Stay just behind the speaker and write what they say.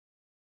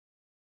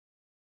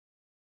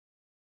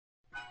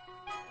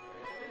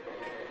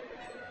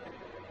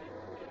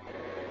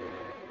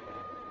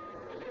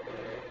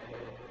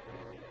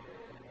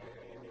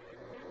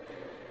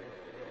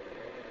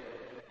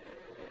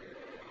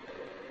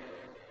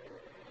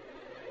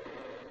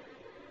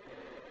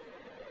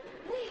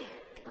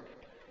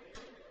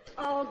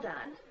All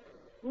done.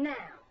 Now,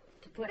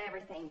 to put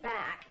everything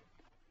back.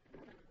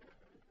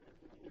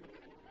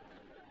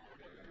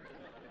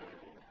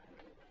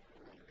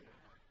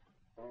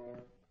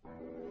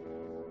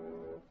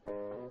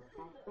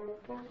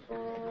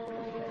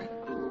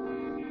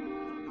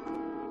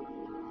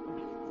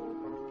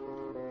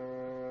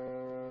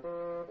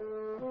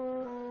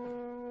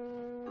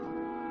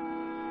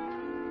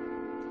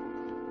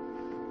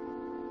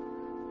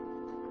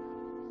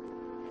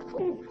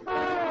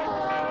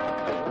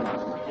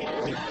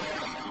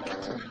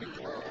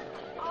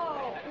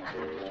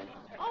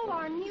 Oh,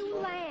 our new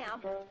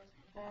lamp.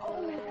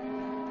 Oh.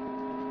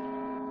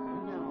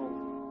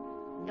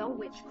 No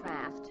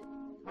witchcraft.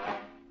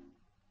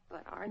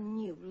 But our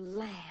new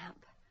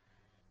lamp.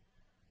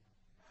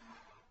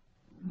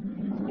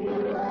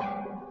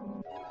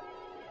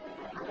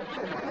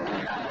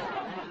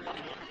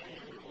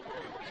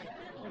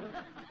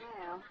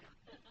 Well,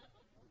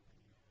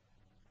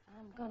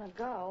 I'm gonna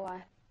go.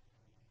 I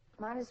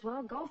might as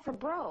well go for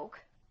broke.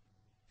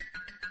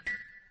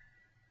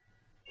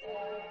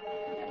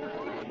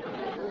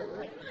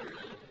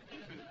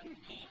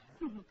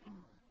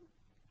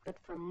 But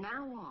from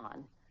now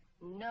on,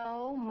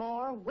 no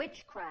more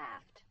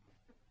witchcraft.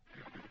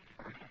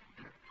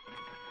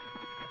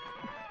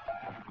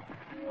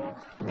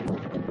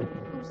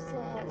 Who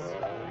says?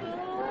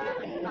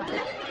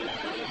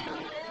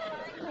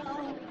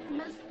 Oh,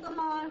 Mr.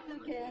 Mark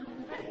again.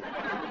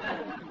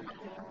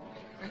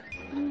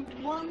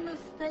 One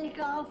mistake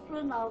after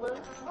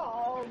another.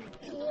 Oh,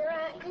 dear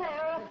Aunt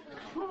Clara.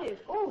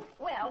 Oh,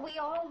 well, we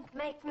all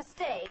make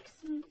mistakes.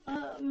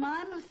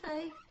 My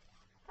mistake?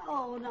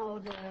 Oh, no,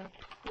 dear.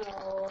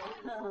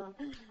 No.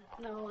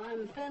 No,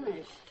 I'm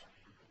finished.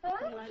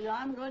 What?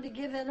 I'm going to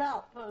give it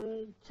up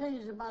and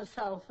change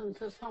myself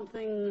into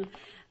something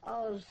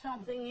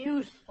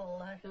useful,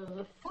 like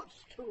a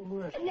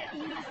footstool. Now,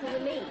 you listen to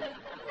me.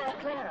 Aunt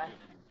Clara,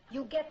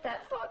 you get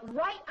that thought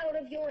right out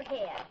of your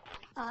head.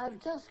 I've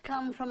just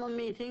come from a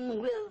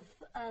meeting with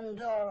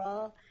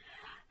Andorra,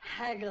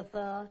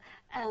 Hagatha,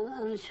 and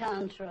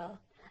Enchantra,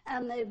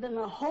 and they've been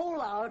a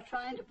whole hour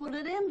trying to put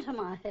it into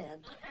my head.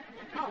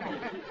 Oh,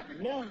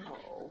 no.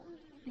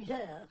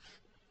 Yes.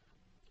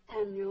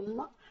 And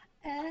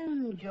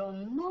your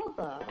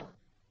mother.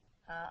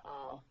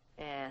 Uh-oh.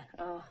 Yeah.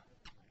 Oh,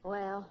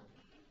 well.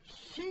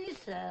 She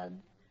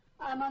said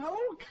I'm an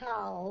old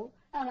cow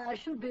and I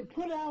should be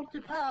put out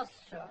to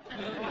pasture.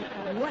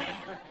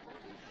 Well.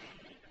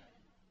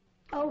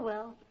 Oh,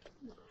 well.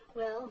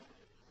 Well,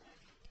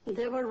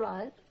 they were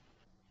right.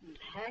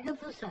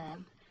 Hagatha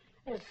said,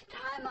 it's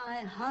time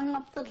I hung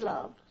up the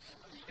gloves.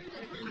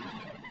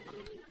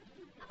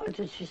 Or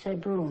did she say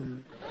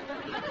broom?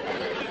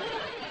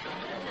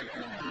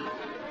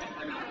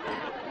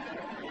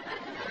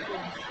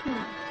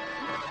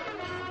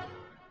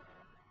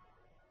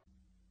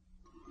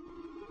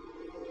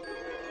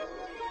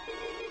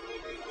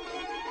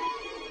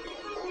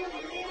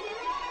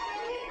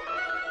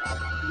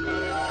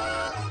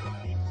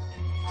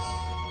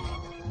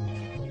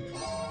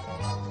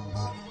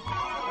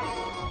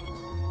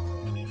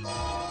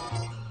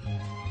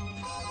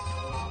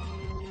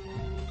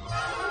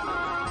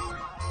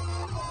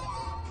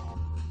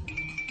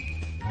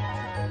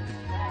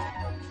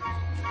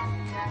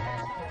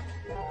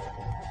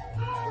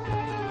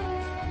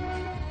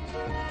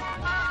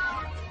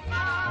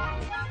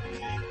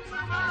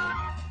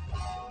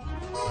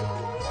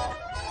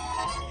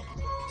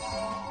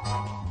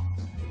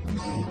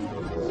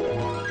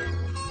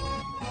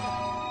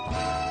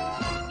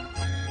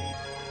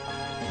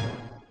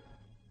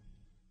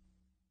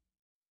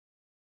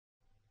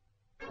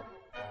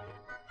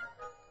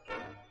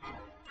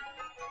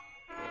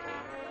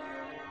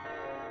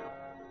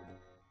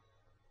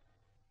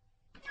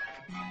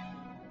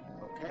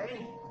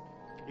 Okay?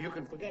 You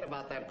can forget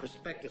about that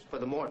prospectus for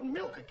the Morton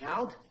Milk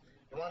account.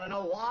 You want to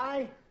know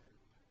why?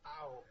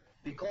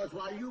 Because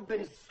while you've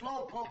been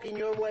slow-poking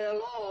your way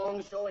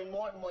along, showing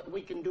Morton what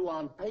we can do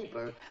on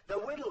paper, the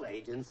Whittle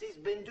Agency's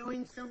been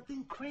doing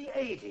something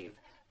creative.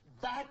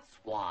 That's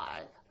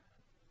why.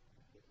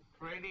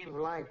 Creative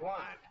like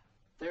what?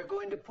 They're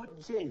going to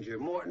put Ginger,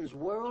 Morton's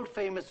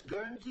world-famous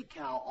Guernsey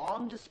cow,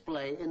 on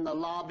display in the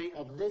lobby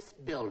of this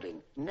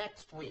building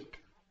next week,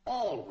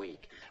 all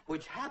week,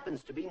 which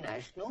happens to be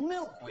National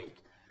Milk Week.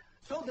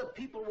 So that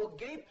people will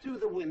gape through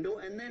the window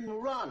and then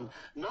run,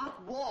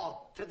 not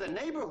walk, to the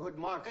neighborhood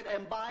market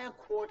and buy a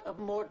quart of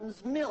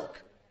Morton's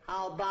milk.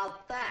 How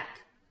about that?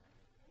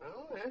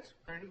 Well, that's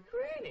pretty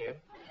creative.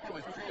 It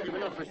was creative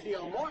enough for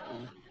C.L.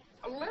 Morton.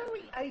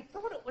 Larry, I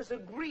thought it was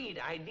agreed.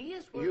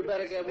 Ideas were... You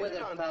better get with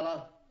it,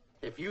 fella.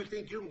 If you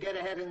think you can get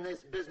ahead in this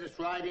business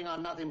riding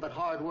on nothing but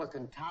hard work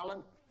and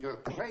talent, you're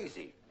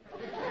crazy.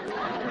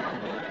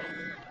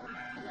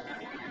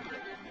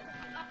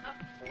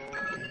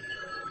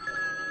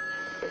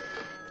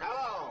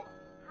 Hello.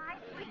 Hi,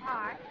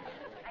 sweetheart.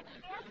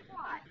 Guess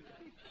what?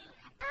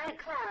 Aunt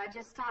Clara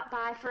just stopped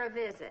by for a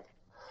visit.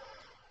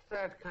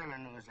 That kind of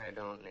news I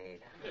don't need.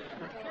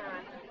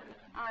 Yeah,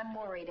 I'm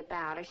worried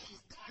about her.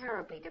 She's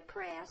terribly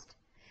depressed.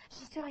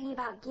 She's talking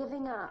about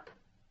giving up.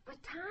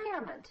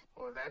 Retirement.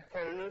 Well, that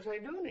kind of news I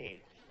do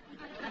need.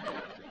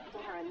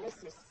 Darren,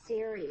 this is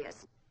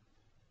serious.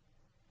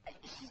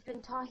 She's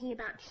been talking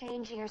about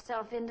changing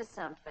herself into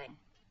something.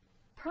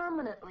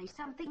 Permanently,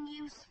 something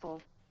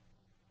useful.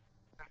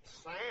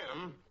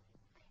 Sam?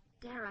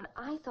 Darren,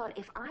 I thought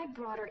if I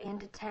brought her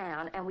into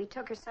town and we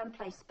took her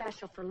someplace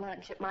special for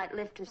lunch, it might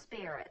lift her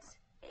spirits.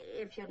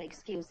 If you'll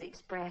excuse the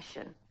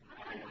expression.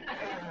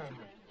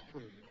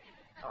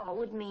 Oh, it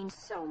would mean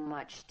so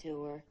much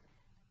to her.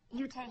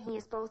 You taking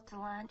us both to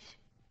lunch?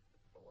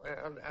 Well,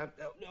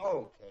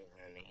 okay,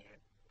 honey.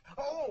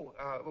 Oh,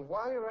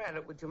 while you're at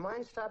it, would you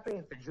mind stopping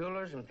at the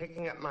jeweler's and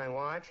picking up my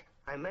watch?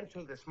 I meant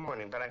to this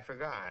morning, but I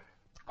forgot.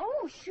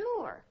 Oh,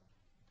 sure.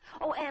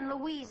 Oh, and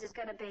Louise is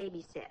going to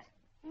babysit.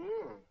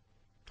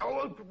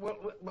 Oh, well,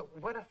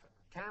 what if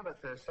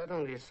Tabitha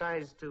suddenly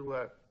decides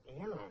to,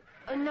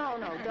 No,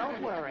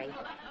 don't worry.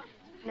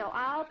 No,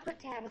 I'll put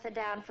Tabitha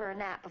down for a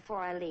nap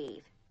before I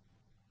leave.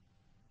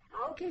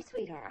 Okay,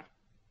 sweetheart.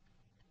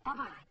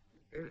 Bye-bye.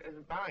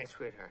 Bye,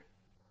 sweetheart.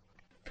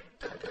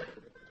 Aunt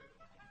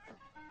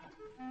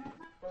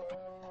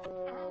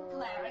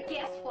Clara,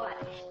 guess what?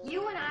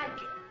 You and I...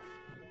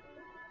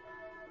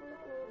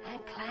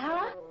 Aunt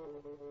Clara?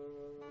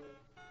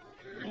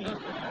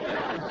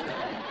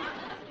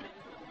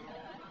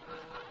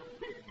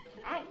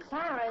 Aunt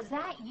Clara, is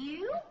that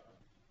you?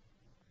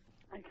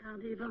 I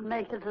can't even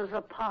make it as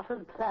a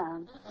potted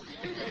plant.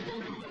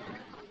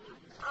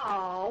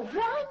 Oh,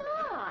 why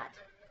not?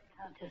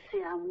 Can't you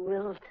see I'm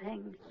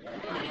wilting?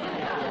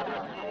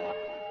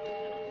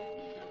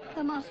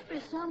 There must be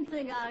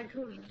something I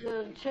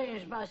could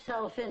change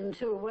myself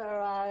into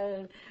where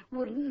I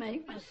wouldn't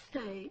make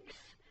mistakes.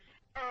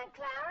 Aunt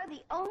Clara,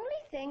 the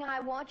only thing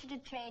I want you to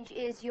change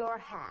is your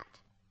hat.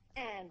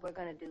 And we're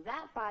going to do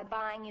that by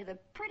buying you the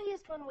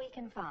prettiest one we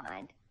can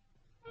find.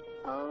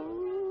 Oh.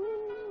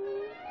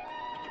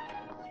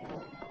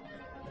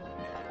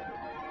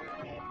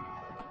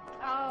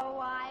 Oh,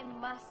 I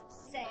must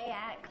say,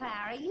 Aunt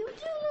Clara, you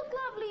do look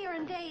lovelier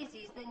in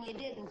daisies than you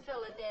did in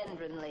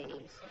philodendron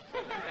leaves.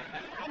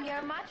 And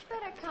you're much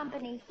better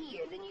company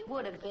here than you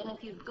would have been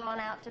if you'd gone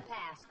out to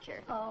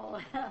pasture. Oh,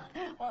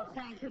 well,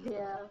 thank you,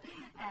 dear.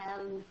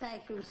 And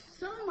thank you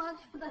so much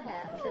for the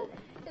hat.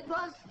 It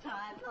was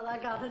time that I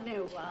got a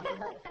new one.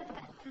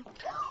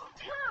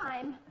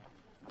 Time?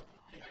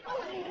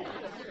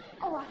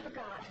 Oh, I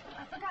forgot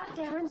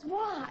Darren's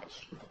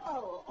watch.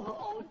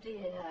 Oh,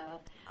 dear.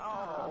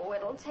 Oh,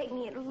 it'll take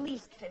me at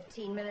least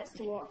 15 minutes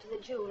to walk to the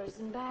jeweler's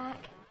and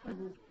back. But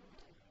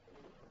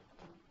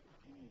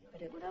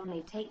it would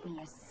only take me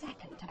a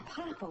second to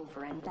pop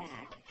over and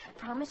back.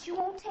 Promise you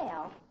won't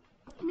tell.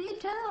 Me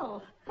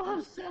tell? Oh,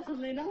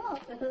 certainly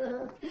not.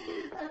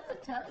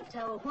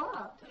 Tell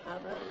what?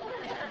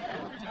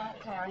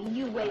 Clara,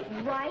 you wait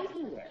right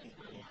here.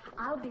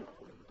 I'll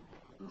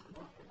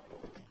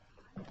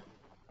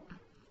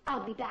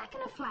be back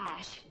in a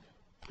flash.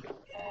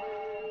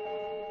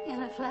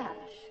 In a flash?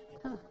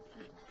 Huh.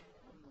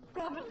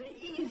 Probably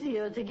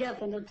easier to get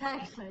than a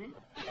taxi.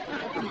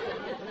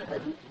 Hi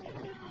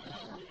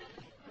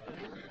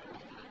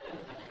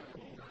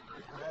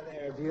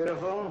there,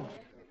 beautiful.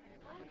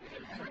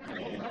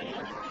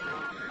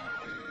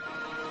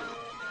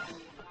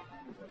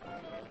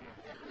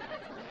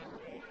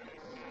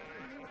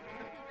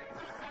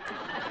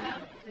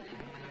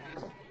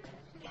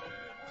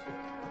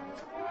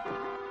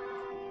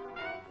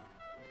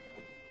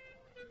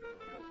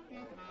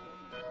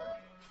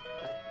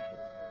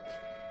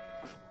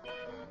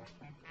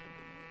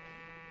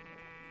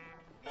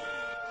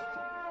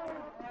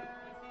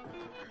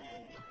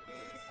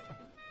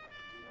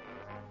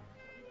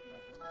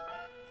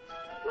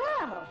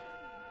 Well,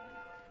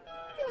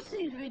 you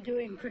seem to be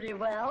doing pretty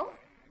well.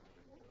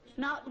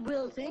 Not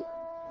wilting.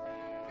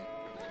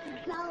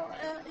 Now,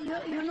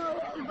 you know,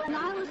 when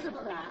I was a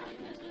lad,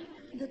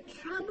 the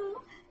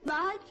trouble,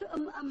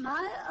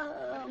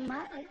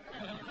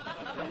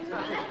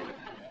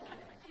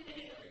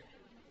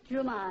 do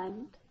you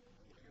mind?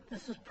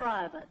 This is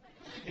private.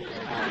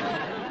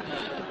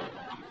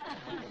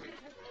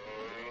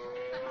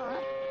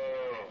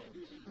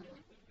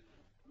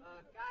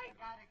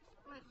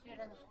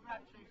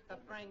 Instructions to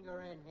bring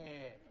her in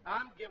here.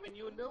 I'm giving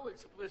you new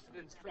explicit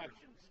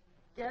instructions.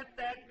 Get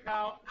that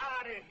cow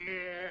out of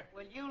here.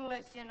 Will you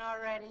listen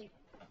already?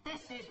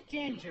 This is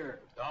Ginger.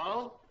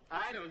 Oh?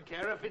 I don't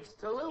care if it's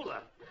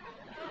Tallulah.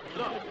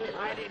 Look,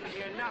 I didn't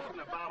hear nothing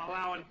about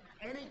allowing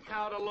any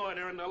cow to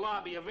loiter in the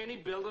lobby of any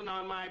building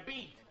on my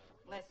beat.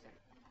 Listen.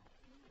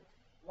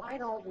 Why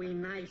don't we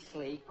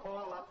nicely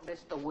call up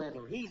Mr.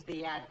 Whittle? He's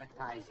the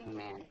advertising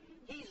man.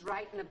 He's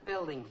right in the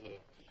building here.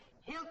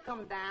 He'll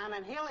come down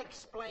and he'll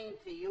explain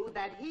to you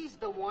that he's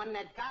the one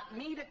that got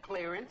me the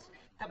clearance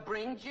to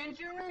bring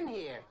Ginger in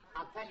here.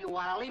 I'll tell you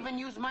what, I'll even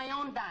use my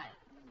own dime.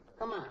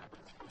 Come on.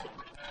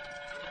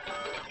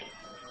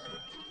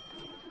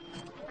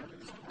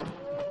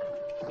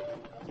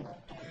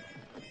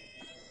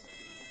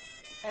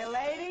 Hey,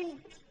 lady,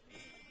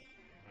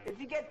 if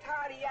you get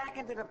tired of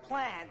yakking to the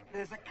plant,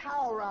 there's a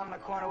cow around the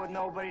corner with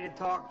nobody to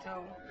talk to.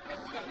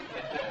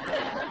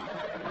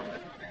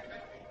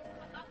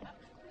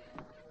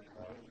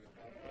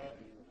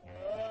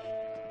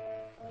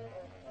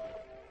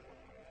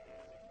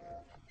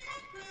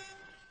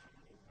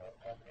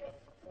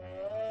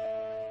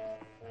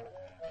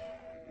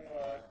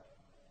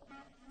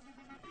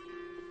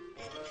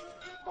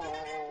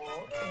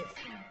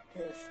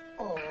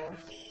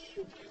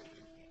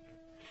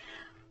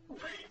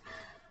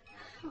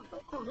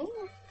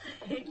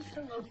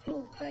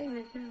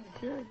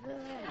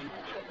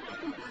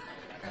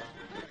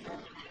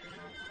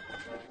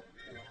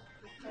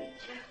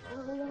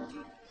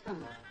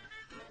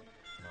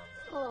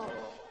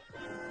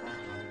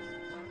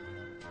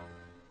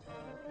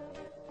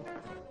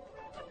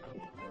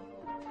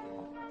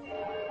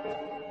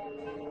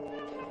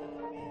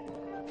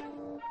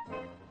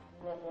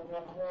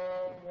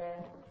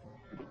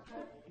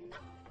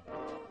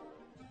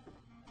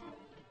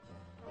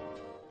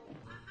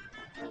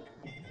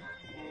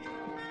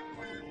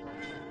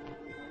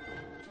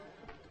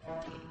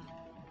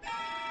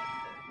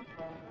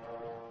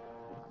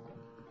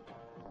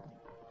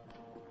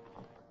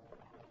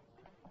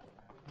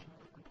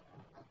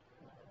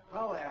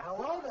 Oh there,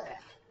 hello there.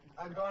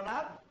 I'm going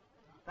up.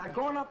 Now,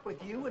 going up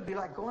with you would be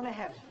like going to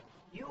heaven.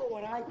 You are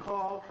what I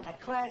call a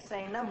Class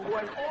A #1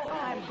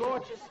 all-time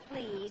gorgeous.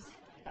 Please.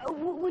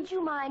 Would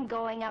you mind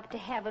going up to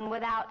heaven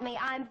without me?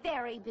 I'm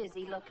very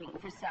busy looking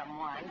for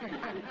someone.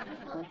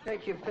 I'll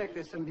take your pick.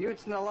 There's some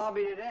buttes in the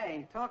lobby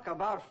today. Talk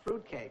about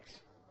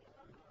fruitcakes.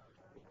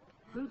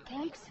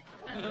 Fruitcakes?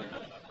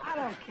 I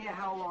don't care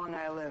how long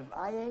I live.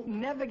 I ain't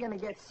never gonna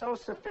get so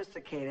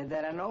sophisticated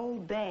that an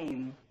old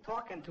dame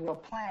talking to a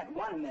plant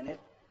one minute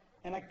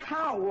and a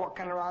cow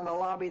walking around the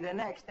lobby the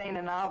next ain't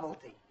a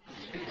novelty.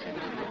 A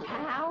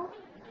cow?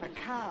 A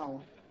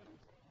cow.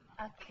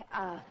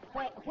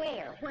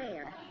 Where?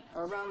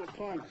 Around the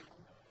corner.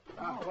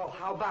 Well,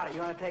 how about it?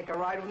 You want to take a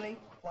ride with me?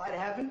 Fly to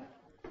heaven?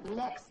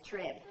 Next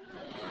trip.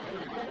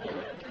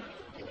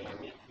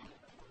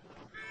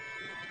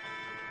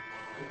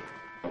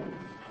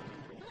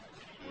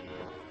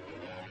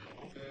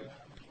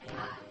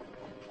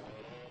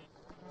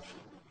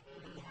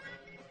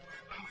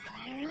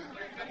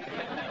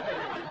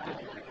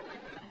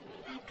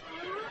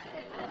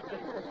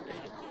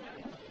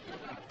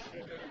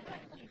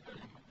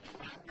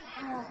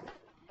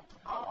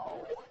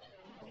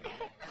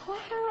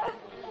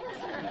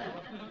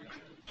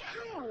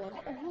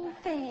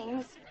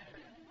 Things.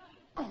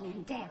 I'm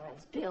in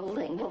Darren's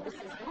building. Well, this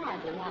is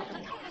hardly out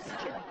of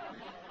posture.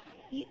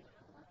 You...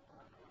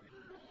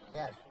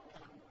 Yes.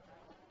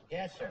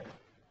 Yes, sir.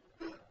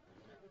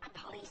 A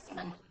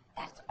policeman.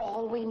 That's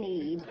all we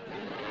need.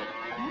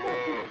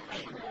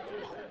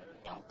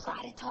 Don't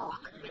try to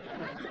talk.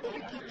 I better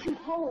get you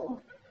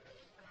home.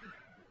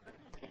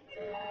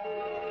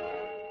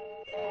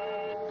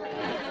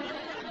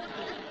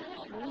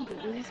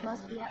 Louise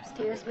must be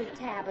upstairs with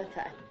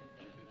Tabitha.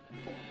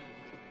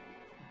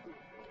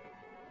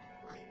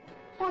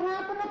 What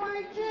happened to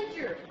my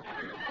ginger?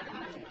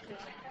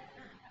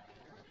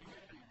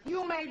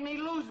 You made me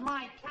lose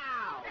my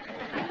cow.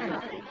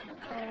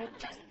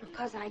 Just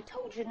because I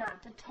told you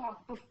not to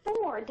talk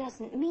before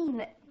doesn't mean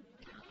that...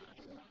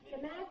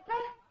 Samantha?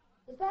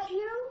 Is that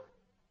you?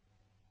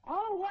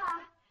 Oh,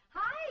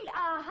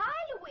 hi,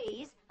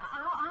 Louise.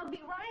 I'll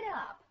be right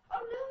up.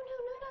 Oh,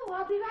 no.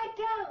 I'll be right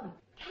down.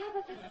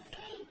 Tabitha's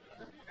asleep.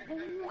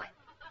 Oh.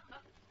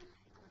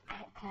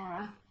 Aunt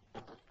Clara,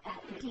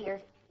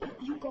 dear,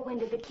 you go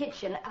into the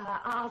kitchen.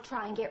 I'll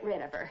try and get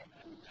rid of her.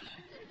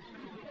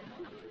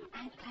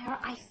 Aunt Clara,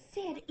 I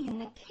said in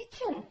the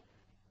kitchen.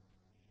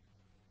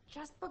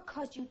 Just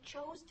because you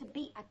chose to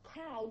be a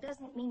cow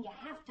doesn't mean you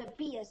have to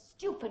be a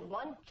stupid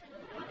one.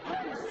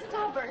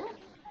 Stubborn.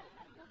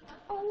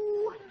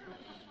 Oh.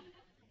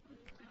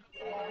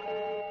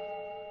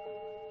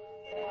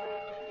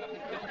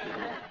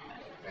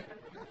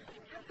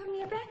 How come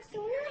you're back so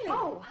early?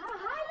 Oh,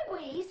 hi,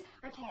 Louise.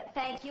 I can't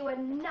thank you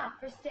enough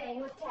for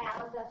staying with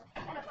Tabitha.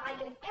 And if I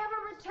can ever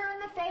return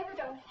the favor,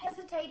 don't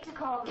hesitate to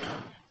call me.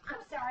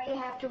 I'm sorry you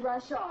have to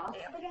rush off.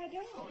 Yeah, but I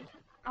don't.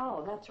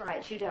 Oh, that's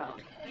right, you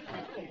don't.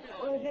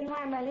 Well, then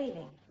why am I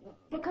leaving?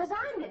 Because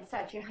I'm in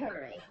such a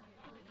hurry.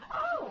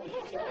 Oh!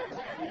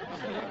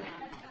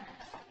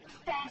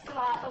 Thanks a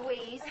lot,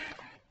 Louise.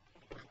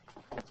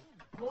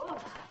 Whoa.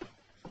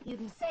 You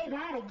can say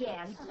that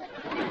again.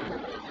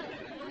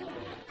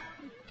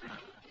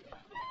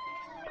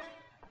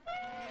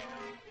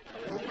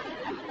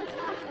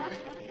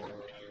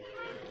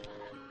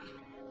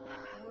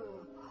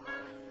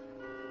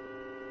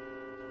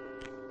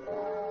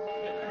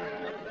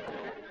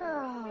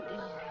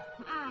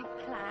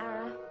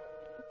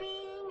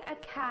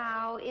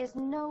 Cow is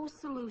no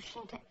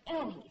solution to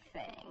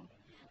anything.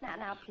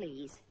 Now,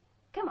 please.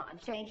 Come on,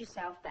 change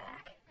yourself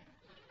back.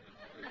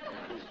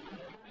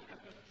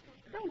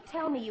 Don't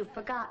tell me you've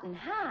forgotten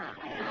how.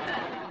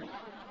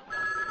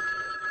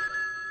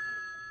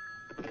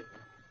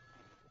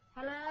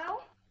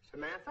 Hello?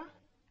 Samantha?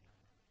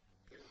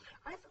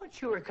 I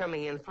thought you were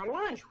coming in for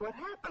lunch. What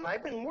happened?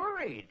 I've been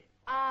worried.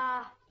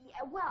 Yeah,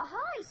 well,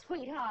 hi,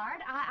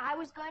 sweetheart. I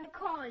was going to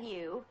call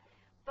you,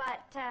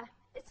 but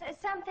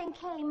something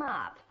came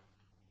up.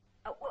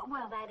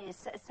 Well, that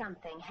is,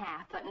 something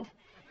happened.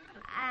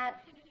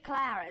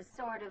 Clara's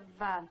sort of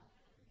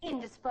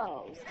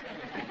indisposed.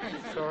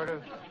 Sort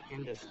of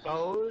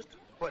indisposed?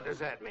 What does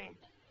that mean?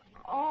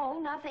 Oh,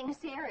 nothing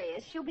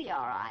serious. She'll be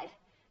all right.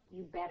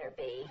 You better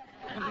be.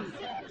 I'll see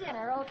you at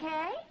dinner,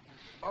 okay?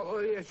 Oh,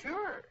 yeah,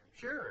 sure.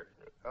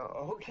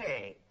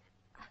 Okay.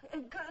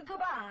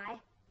 Goodbye.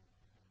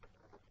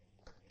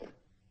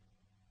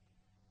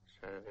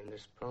 Sort of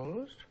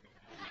indisposed?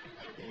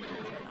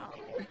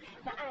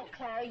 Now, Aunt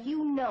Clara,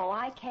 you know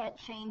I can't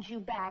change you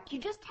back. You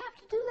just have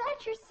to do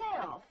that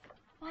yourself.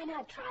 Why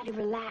not try to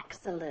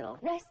relax a little?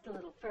 Rest a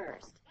little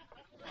first.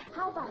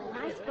 How about a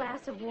nice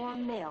glass of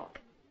warm milk?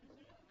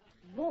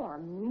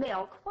 Warm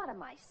milk? What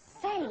am I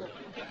saying?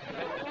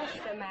 Yes,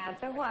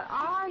 Samantha, what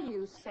are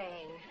you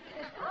saying?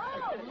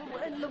 Oh,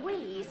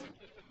 Louise.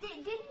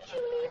 Didn't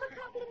you leave a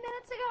couple of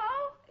minutes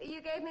ago?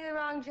 You gave me the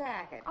wrong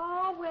jacket.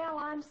 Oh, well,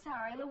 I'm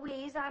sorry,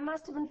 Louise. I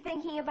must have been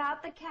thinking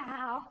about the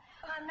cow.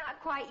 I'm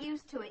not quite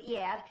used to it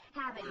yet,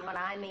 having what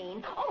I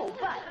mean. Oh,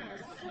 but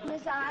as soon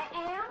as I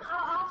am,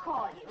 I'll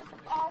call you.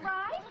 All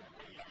right?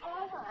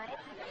 All right.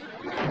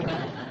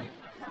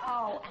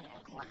 Oh,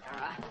 Aunt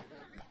Clara.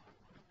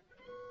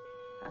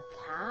 A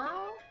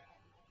cow?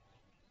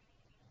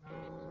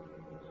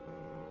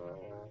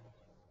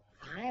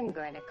 I'm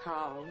going to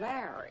call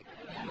Larry.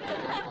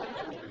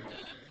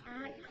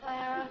 Aunt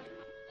Clara,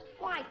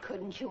 why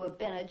couldn't you have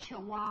been a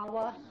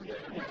Chihuahua?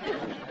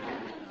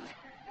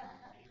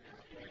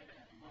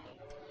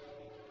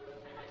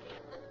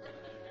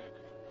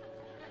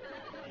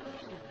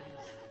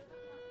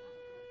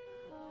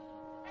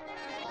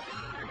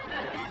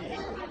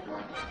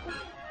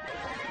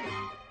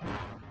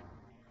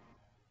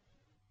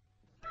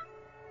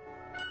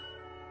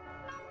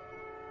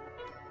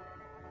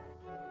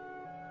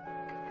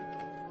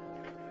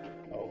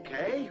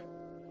 Okay.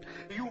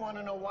 You want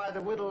to know why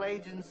the Whittle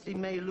agency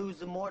may lose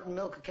the Morton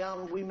milk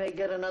account and we may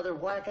get another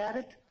whack at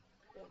it?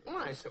 Well,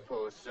 I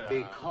suppose so.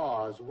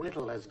 Because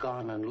Whittle has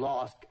gone and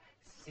lost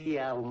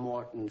C.L.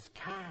 Morton's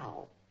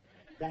cow.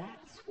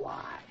 That's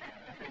why.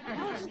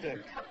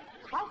 Buster,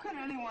 how can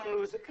anyone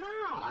lose a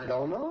cow? I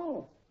don't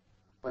know.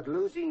 But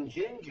losing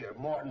Ginger,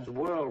 Morton's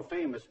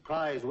world-famous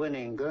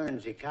prize-winning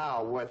Guernsey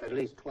cow worth at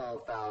least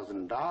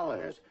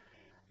 $12,000,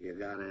 you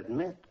gotta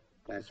admit,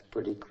 that's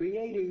pretty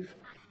creative.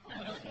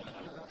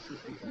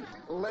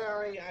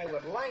 Larry, I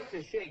would like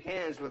to shake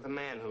hands with a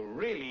man who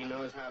really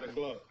knows how to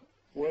gloat.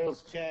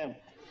 World's champ.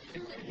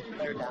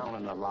 They're down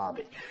in the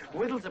lobby.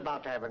 Whittle's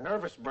about to have a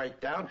nervous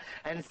breakdown,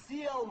 and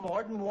C.L.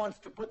 Morton wants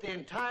to put the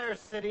entire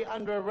city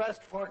under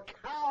arrest for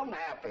cow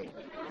napping.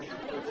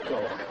 Let's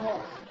go.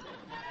 Oh.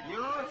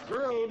 You're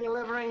through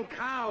delivering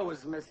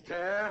cows,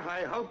 mister.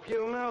 I hope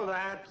you know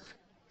that.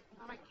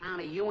 On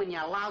account of you and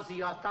your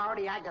lousy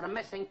authority, I got a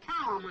missing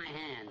cow on my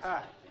hands.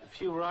 If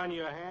she were on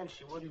your hands,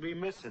 she wouldn't be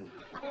missing.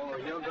 Oh,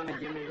 you're gonna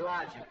give me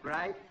logic,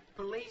 right?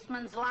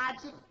 Policeman's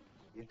logic?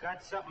 You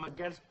got something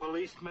against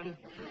policemen?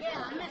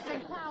 Yeah, a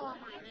missing cow on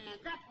my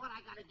hands. That's what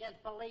I got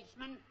against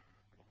policemen.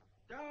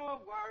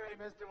 Don't worry,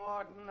 Mr.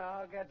 Morton.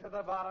 I'll get to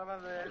the bottom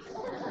of this.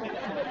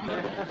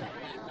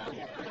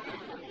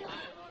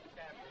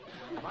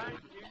 My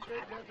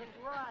future isn't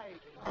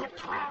right.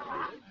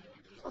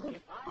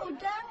 Oh,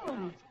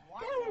 Darren.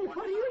 Darren,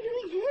 what are you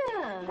doing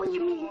here? What do you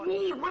mean,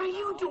 me? What are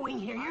you doing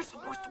here? You're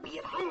supposed to be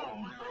at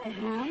home. I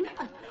am?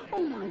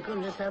 Oh, my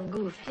goodness, I've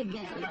goofed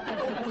again.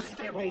 Oh,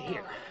 stay right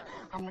here.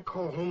 I'm gonna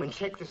call home and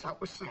check this out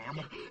with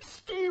Sam.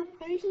 Stay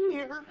right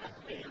here.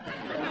 You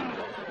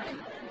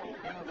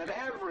know that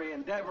every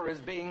endeavor is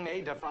being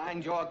made to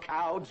find your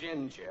cow,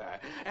 Ginger.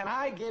 And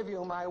I give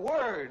you my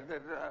word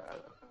that,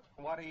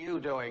 what are you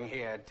doing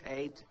here,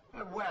 Tate?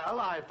 Well,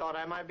 I thought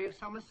I might be of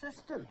some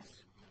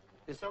assistance.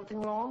 Is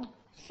something wrong?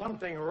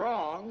 Something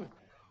wrong?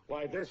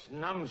 Why, this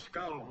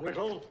numbskull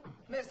Whittle.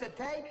 Mr.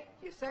 Tate,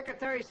 your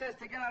secretary says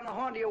to get on the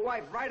horn to your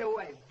wife right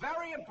away.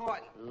 Very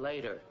important.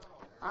 Later.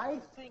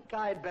 I think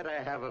I'd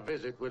better have a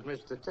visit with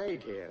Mr.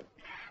 Tate here.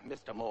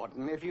 Mr.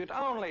 Morton, if you'd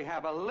only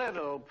have a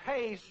little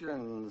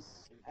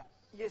patience.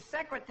 Your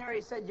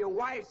secretary said your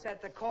wife said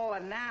to call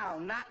her now,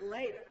 not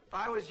later. If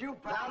I was you,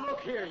 pal. Now,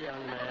 look here,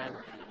 young man.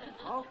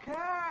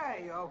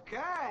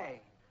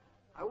 Okay.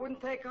 I wouldn't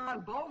take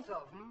on both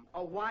of them,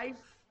 a wife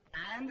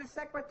and a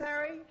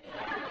secretary.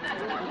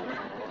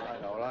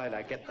 All right,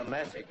 I get the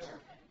message.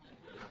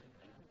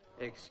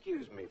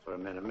 Excuse me for a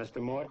minute,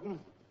 Mr. Morton.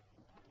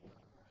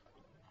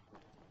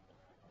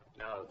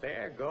 Now,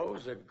 there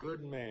goes a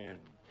good man.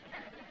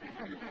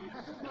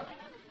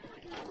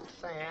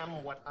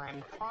 Sam, what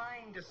I'm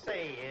trying to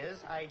say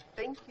is, I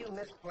think you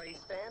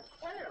misplaced Aunt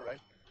Clara.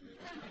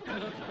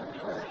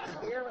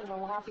 Here in the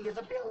lobby of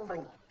the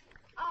building.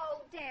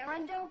 Oh,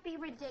 Darren, don't be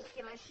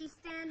ridiculous. She's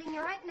standing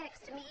right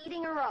next to me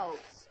eating her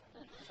oats.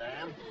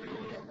 Sam?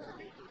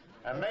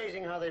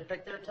 Amazing how they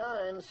pick their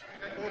times.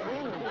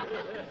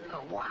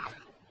 What?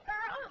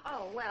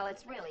 Oh, well,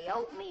 it's really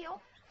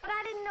oatmeal, but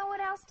I didn't know what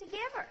else to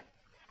give her.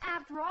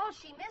 After all,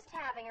 she missed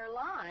having her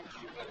lunch.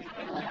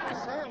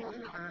 Sam,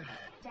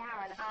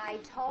 Darren, I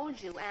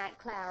told you Aunt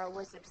Clara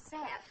was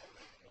upset.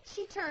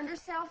 She turned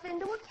herself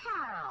into a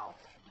cow.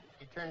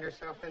 she turned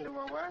herself into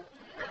a what?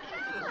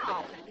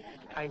 Oh,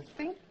 I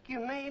think you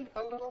made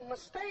a little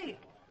mistake.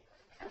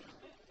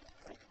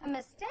 A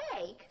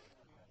mistake?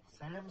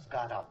 Sam's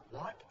got a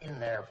what in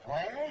their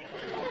flag?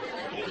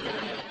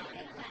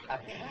 A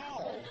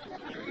cow.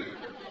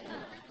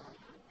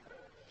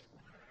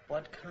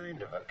 What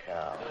kind of a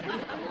cow?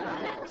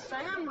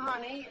 Sam,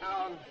 honey,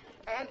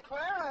 Aunt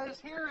Clara is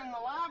here in the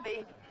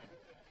lobby.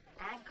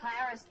 Aunt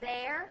Clara's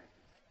there?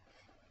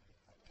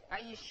 Are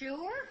you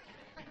sure?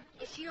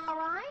 Is she all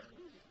right?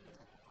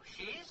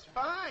 She's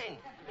fine.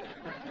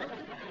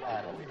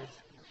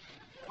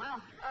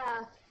 Well,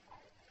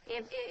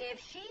 if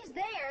she's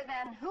there,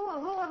 then who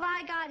have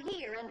I got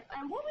here?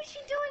 And what was she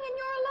doing in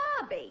your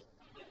lobby?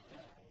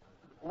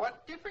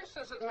 What difference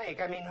does it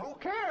make? I mean, who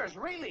cares,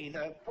 really?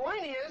 The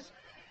point is,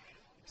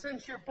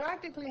 since you're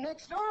practically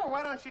next door,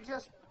 why don't you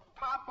just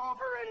pop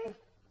over and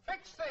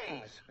fix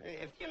things,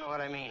 if you know what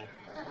I mean?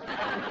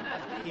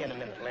 See you in a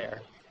minute,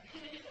 Claire.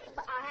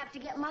 I have to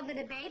get Mother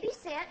to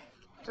babysit.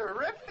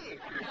 Terrific.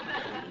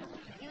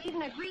 You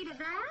even agree to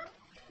that?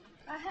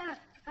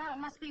 It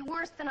must be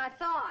worse than I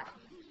thought.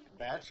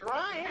 That's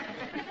right.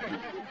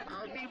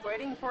 I'll be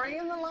waiting for you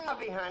in the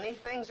lobby, honey.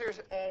 Things are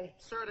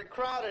sort of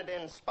crowded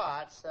in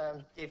spots,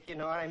 if you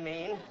know what I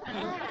mean. All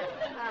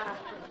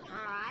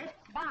right.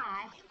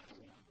 Bye.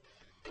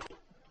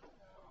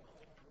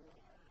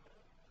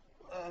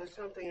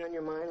 Something on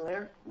your mind,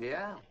 Claire?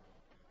 Yeah.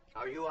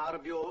 Are you out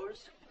of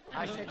yours?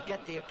 I should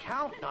get the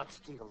account, not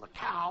steal the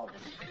cow.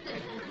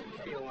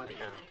 Steal what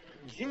now?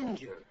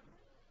 Ginger.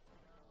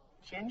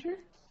 Ginger?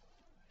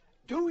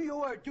 Do you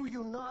or do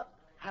you not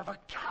have a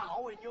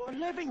cow in your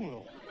living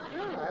room?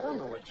 No, I don't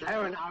know what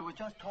Aaron, I was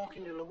just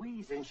talking to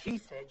Louise, and she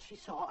said she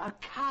saw a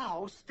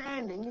cow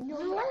standing in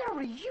your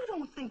Larry, you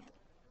don't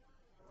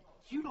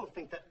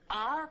think that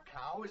our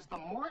cow is the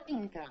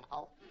Morton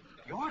cow?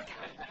 Your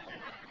cow?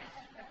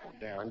 Oh,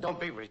 Darren, don't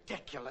be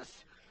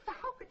ridiculous.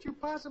 How could you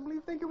possibly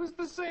think it was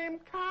the same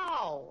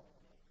cow?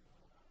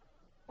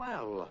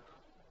 Well,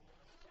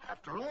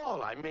 after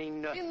all, I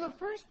mean... In the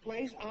first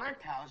place, our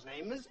cow's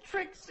name is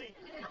Trixie.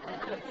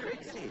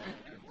 Trixie.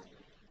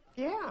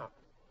 Yeah.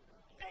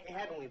 Hey,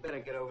 hadn't we better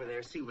get over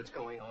there, see what's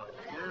going on?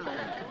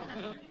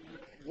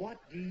 What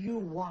do you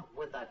want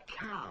with a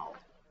cow?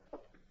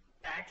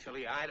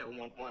 Actually, I don't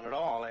want one at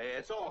all.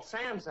 It's all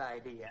Sam's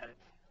idea.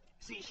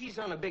 See, she's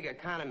on a big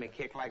economy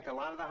kick like a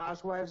lot of the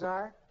housewives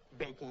are.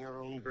 Baking her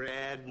own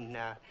bread and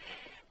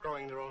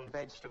growing their own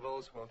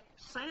vegetables. Well,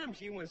 Sam,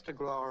 she wants to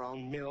grow her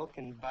own milk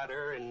and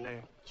butter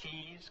and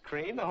cheese,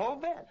 cream, the whole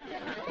bit.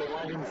 Well,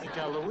 why didn't you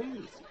tell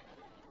Louise?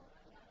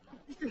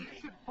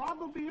 She'd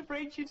probably be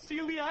afraid she'd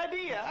steal the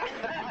idea.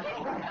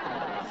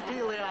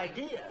 Steal the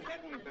idea?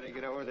 We better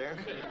get over there.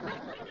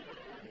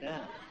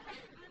 Yeah.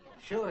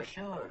 Sure.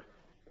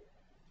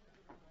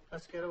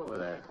 Let's get over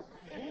there.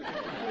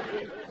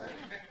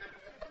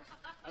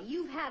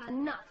 You've had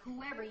enough,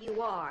 whoever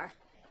you are.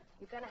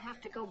 You're going to have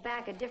to go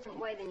back a different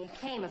way than you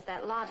came if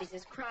that lobby's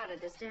as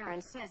crowded as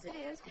Darren says it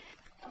is.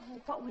 Oh,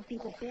 what would be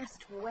the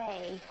best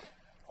way?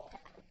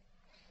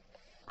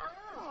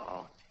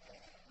 Oh,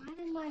 why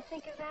didn't I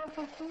think of that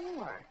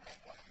before?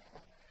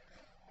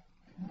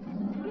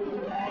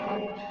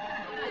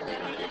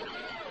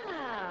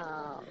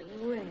 Oh,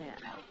 well,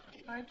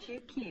 aren't you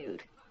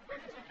cute?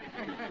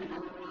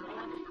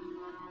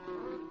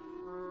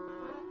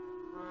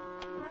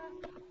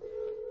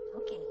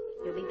 Okay,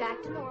 you'll be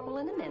back to normal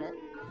in a minute.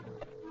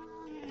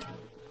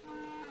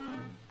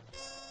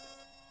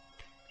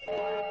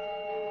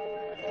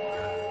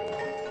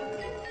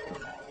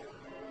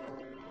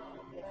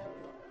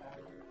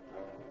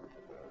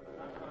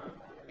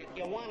 If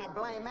you want to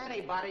blame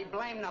anybody,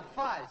 blame the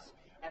fuzz.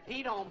 If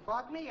he don't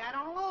bug me, I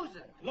don't lose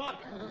it. Look,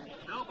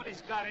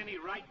 nobody's got any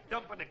right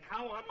dumping a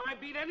cow on my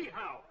beat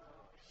anyhow.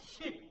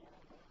 Shit.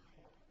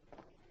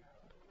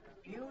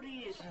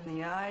 Beauty is in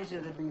the eyes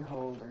of the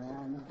beholder,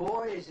 and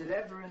boy, is it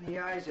ever in the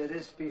eyes of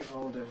this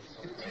beholder.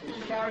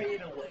 Carry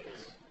it away.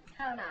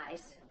 How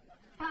nice.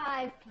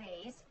 5,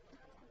 please.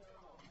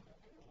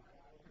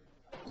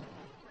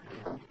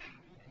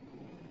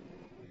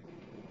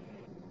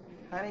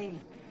 Honey,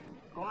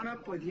 going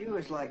up with you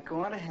is like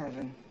going to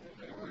heaven.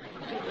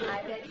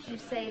 I bet you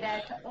say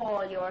that to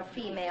all your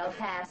female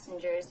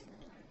passengers.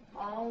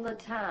 All the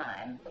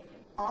time.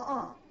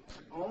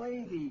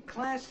 Only the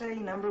Class A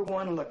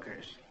 #1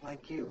 lookers,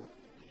 like you.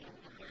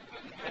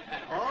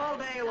 All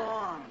day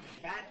long.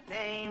 Fat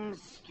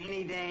dames,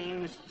 skinny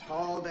dames,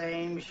 tall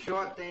dames,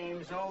 short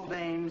dames, old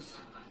dames.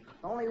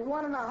 Only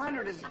 1 in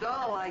 100 is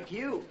dull like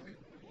you.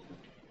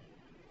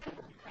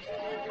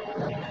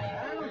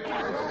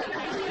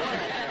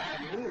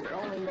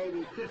 Only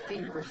maybe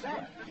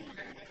 15%.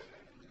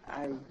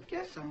 I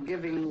guess I'm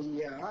giving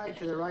the eye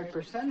to the right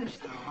percentage,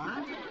 though,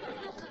 huh?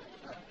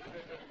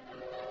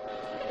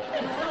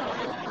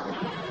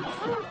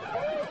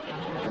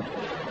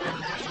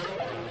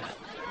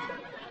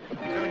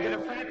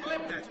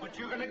 That's what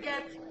you're gonna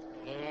get.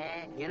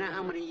 Yeah, you know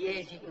how many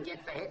years you can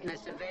get for hitting a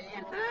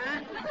civilian,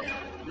 huh?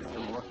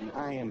 Mr. Morton,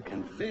 I am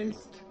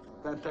convinced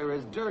that there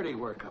is dirty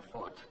work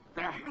afoot.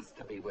 There has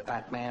to be with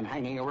that man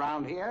hanging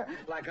around here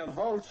like a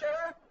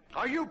vulture.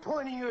 Are you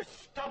pointing your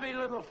stubby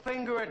little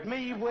finger at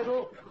me,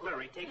 Whittle?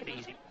 Larry, take it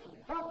easy.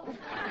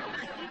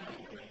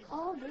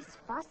 All this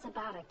fuss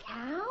about a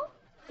cow?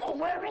 Well,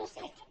 where is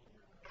it?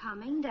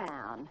 Coming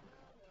down.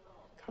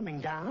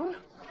 Coming down?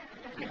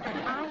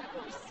 I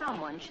think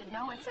someone should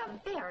know it's a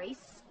very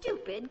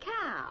stupid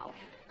cow.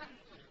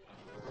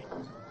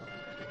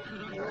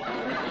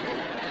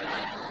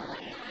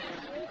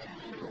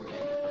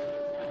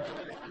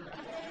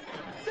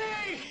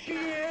 There she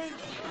is!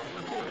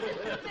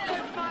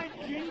 There's my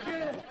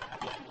Ginger!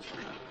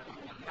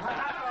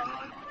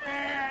 Oh,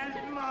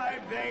 there's my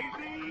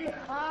baby!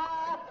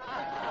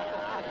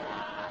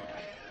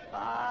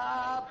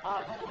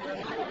 Papa,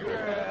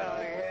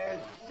 girl, yes,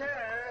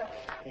 sir.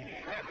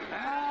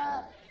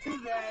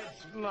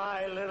 That's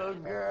my little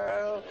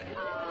girl.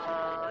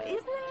 Oh,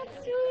 isn't that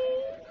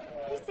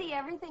sweet? You see,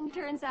 everything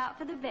turns out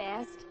for the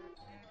best.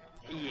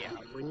 Yeah,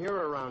 when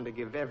you're around to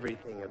give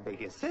everything a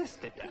big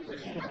assist, it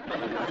does.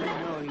 You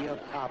know your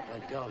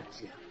papa, don't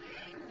you?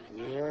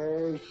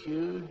 Yes,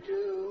 you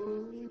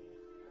do.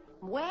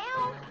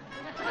 Well,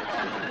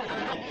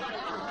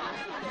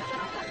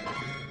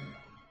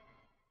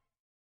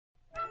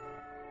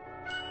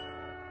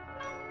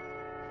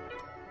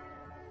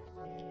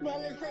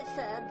 Well, as I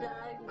said,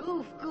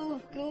 goof,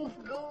 goof, goof,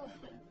 goof.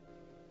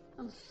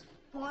 And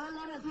spoil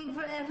everything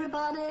for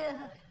everybody.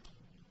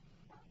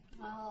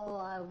 Oh,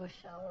 I wish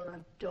I were a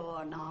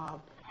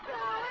doorknob.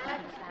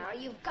 Clara,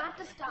 you've got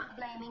to stop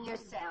blaming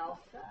yourself.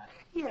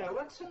 Yeah,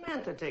 let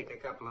Samantha take a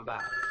couple of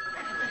bites.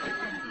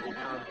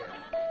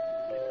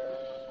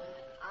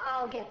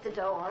 I'll get the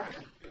door.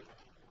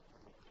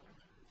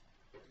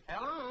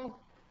 Hello?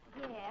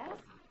 Yes?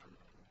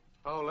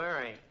 Oh,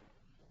 Larry.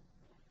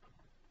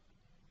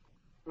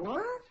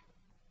 What?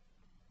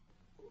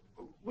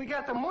 We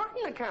got the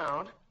Morton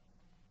account?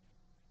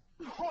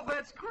 Oh,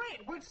 that's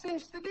great. What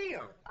cinched the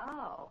deal?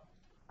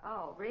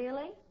 Oh,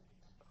 really?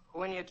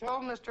 When you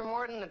told Mr.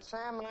 Morton that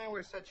Sam and I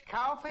were such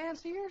cow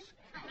fanciers?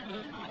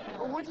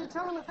 Well, what'd you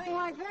tell him a thing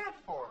like that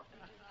for?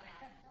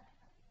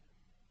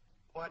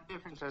 What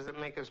difference does it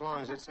make as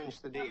long as it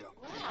cinched the deal?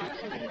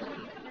 Thank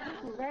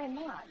you very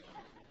much.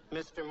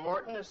 Mr.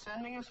 Morton is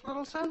sending us a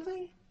little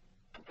something?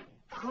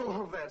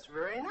 Oh, that's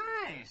very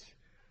nice.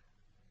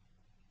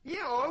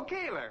 Yeah,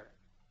 okay, Larry.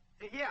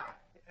 Yeah,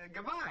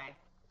 goodbye.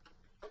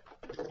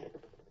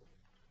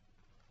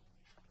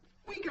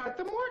 We got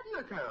the Morton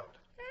account.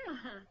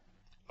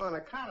 On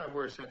account of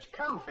we're such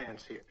cow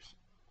fanciers.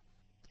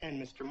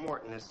 And Mr.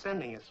 Morton is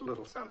sending us a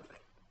little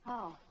something.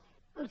 Oh.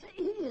 But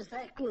is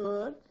that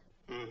good?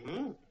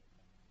 Mm-hmm.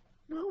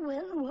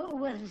 Well,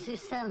 when is he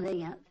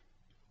sending it?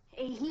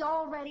 He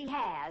already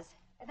has.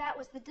 That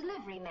was the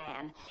delivery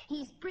man.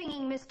 He's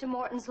bringing Mr.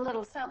 Morton's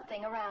little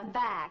something around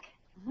back.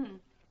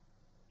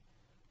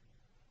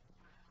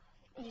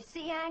 You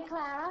see, Aunt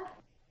Clara?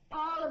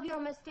 All of your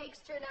mistakes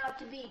turn out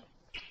to be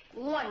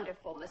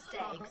wonderful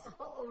mistakes.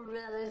 Oh,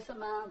 really,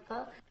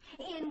 Samantha?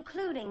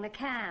 Including the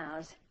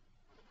cows.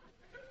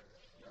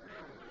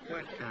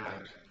 What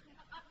cows?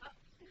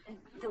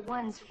 The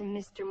ones from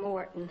Mr.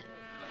 Morton.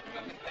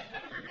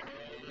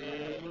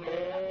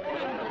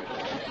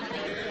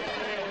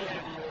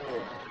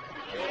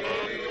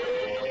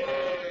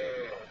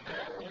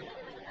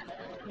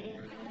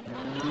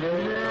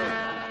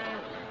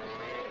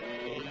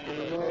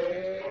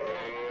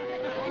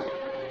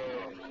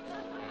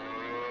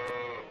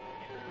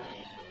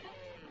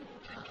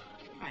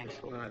 Thanks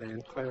a lot,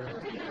 Aunt Clara.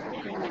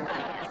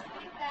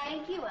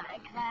 Thank you,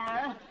 Aunt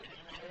Clara.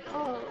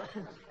 Oh,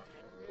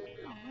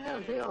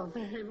 well, you're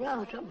very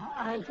welcome.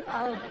 How?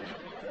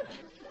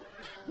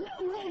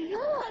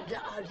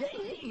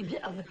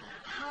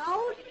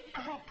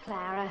 Aunt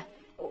Clara,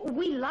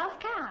 we love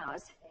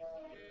cows,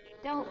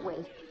 don't we?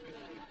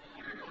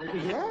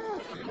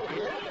 Yes.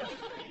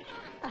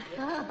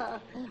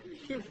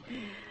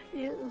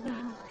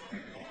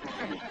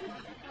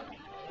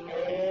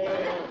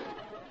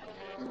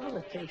 Well,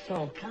 it takes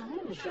all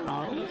kinds, you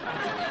know.